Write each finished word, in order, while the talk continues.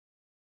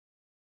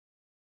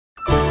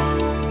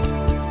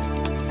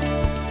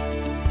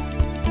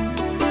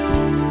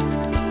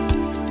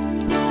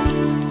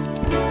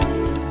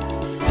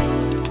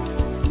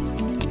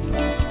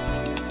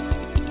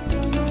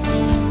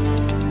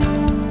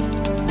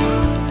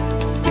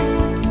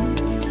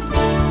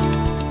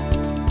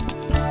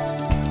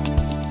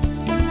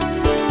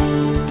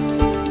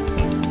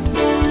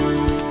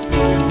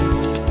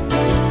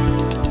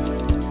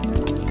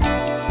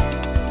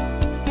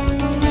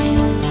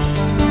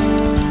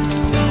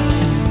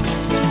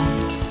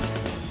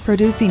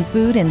Producing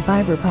food and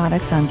fiber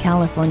products on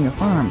California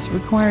farms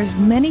requires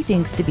many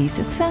things to be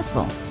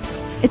successful.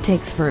 It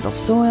takes fertile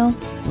soil,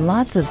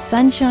 lots of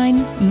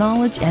sunshine,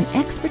 knowledge, and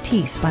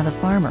expertise by the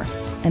farmer.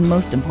 And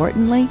most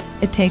importantly,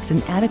 it takes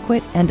an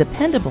adequate and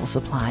dependable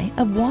supply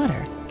of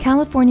water.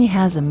 California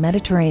has a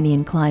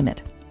Mediterranean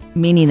climate,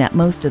 meaning that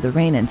most of the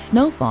rain and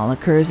snowfall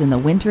occurs in the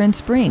winter and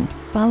spring,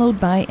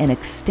 followed by an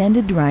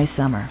extended dry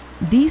summer.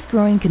 These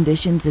growing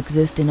conditions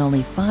exist in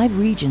only 5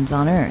 regions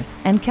on Earth,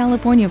 and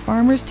California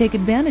farmers take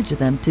advantage of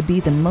them to be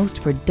the most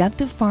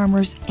productive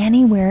farmers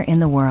anywhere in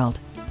the world.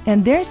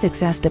 And their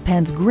success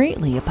depends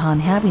greatly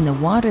upon having the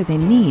water they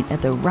need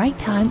at the right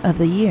time of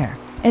the year.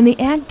 In the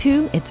Ag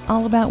 2 It's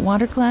All About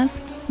Water class,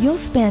 you'll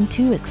spend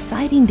 2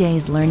 exciting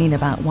days learning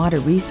about water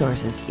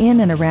resources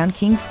in and around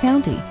Kings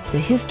County, the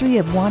history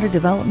of water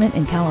development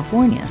in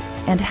California,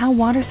 and how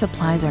water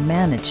supplies are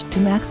managed to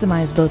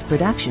maximize both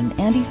production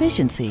and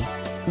efficiency.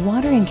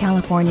 Water in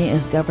California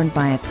is governed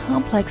by a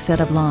complex set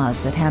of laws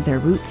that have their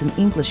roots in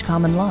English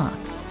common law.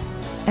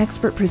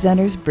 Expert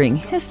presenters bring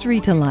history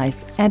to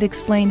life and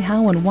explain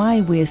how and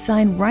why we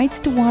assign rights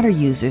to water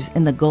users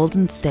in the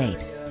Golden State.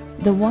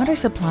 The water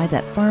supply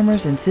that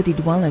farmers and city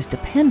dwellers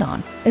depend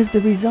on is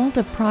the result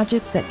of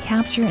projects that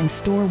capture and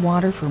store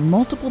water for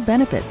multiple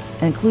benefits,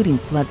 including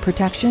flood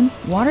protection,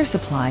 water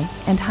supply,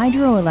 and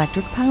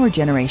hydroelectric power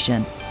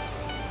generation.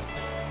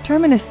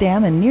 Terminus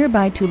Dam in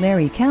nearby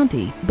Tulare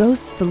County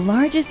boasts the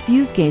largest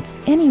fuse gates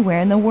anywhere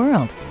in the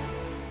world.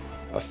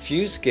 A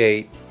fuse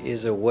gate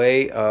is a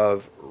way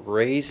of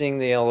raising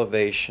the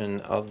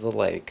elevation of the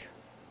lake,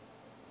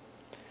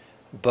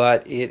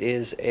 but it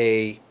is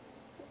a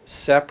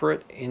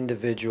separate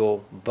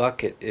individual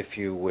bucket, if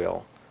you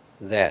will,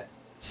 that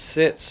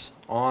sits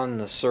on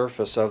the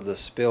surface of the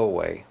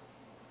spillway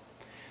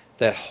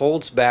that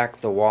holds back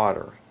the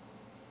water.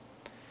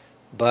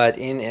 But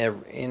in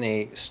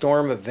a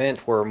storm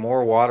event where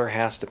more water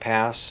has to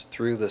pass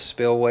through the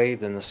spillway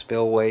than the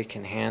spillway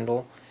can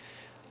handle,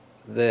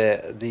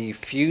 the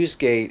fuse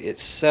gate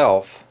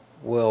itself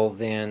will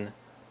then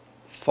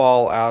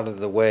fall out of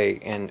the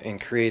way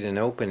and create an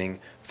opening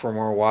for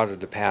more water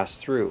to pass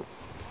through.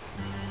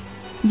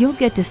 You'll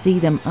get to see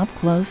them up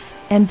close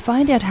and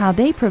find out how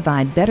they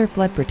provide better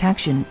flood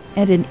protection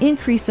and an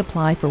increased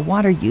supply for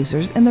water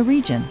users in the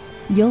region.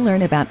 You'll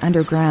learn about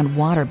underground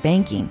water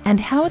banking and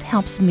how it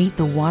helps meet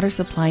the water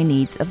supply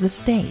needs of the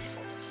state.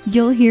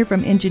 You'll hear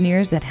from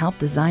engineers that help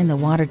design the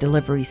water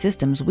delivery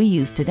systems we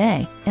use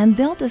today, and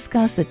they'll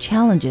discuss the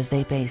challenges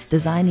they face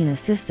designing a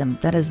system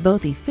that is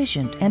both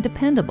efficient and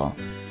dependable.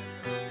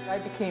 I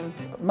became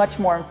much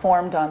more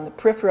informed on the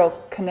peripheral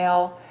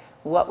canal,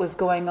 what was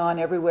going on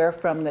everywhere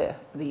from the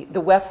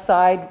west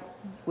side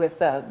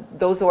with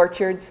those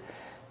orchards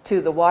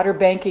to the water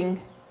banking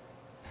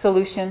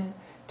solution,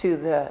 to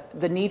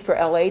the need for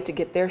LA to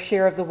get their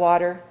share of the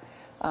water,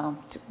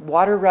 to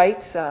water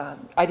rights.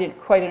 I didn't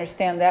quite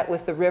understand that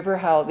with the river,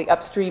 how the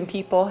upstream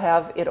people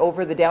have it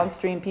over the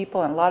downstream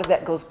people, and a lot of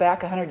that goes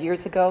back 100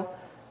 years ago,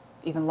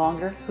 even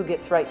longer, who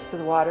gets rights to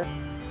the water.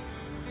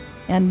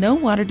 And no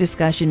water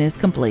discussion is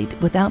complete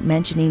without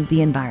mentioning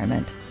the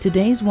environment.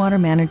 Today's water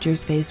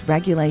managers face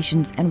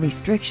regulations and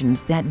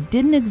restrictions that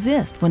didn't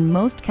exist when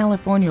most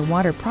California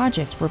water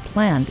projects were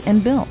planned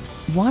and built.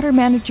 Water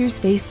managers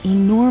face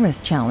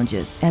enormous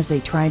challenges as they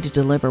try to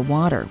deliver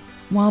water,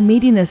 while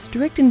meeting the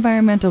strict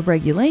environmental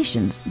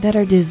regulations that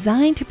are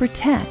designed to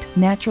protect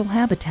natural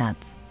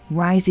habitats.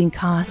 Rising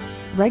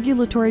costs,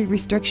 regulatory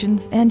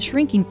restrictions, and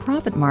shrinking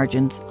profit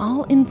margins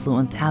all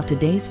influence how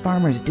today's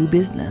farmers do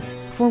business.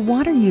 For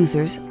water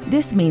users,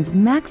 this means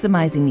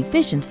maximizing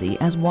efficiency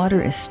as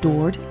water is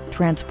stored,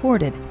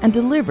 transported, and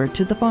delivered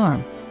to the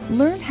farm.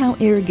 Learn how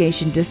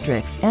irrigation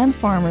districts and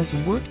farmers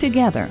work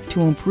together to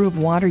improve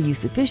water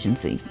use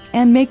efficiency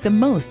and make the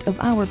most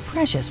of our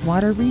precious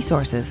water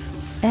resources.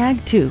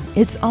 Ag 2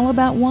 It's All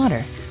About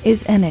Water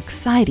is an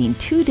exciting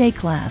 2-day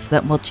class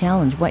that will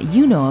challenge what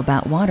you know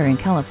about water in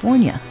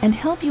California and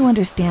help you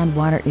understand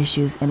water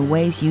issues in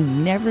ways you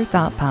never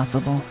thought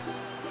possible.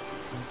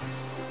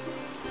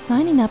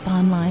 Signing up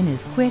online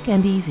is quick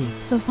and easy,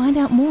 so find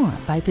out more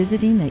by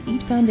visiting the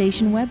EAT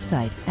Foundation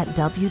website at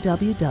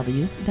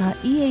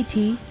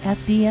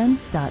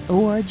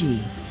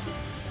www.eatfdn.org.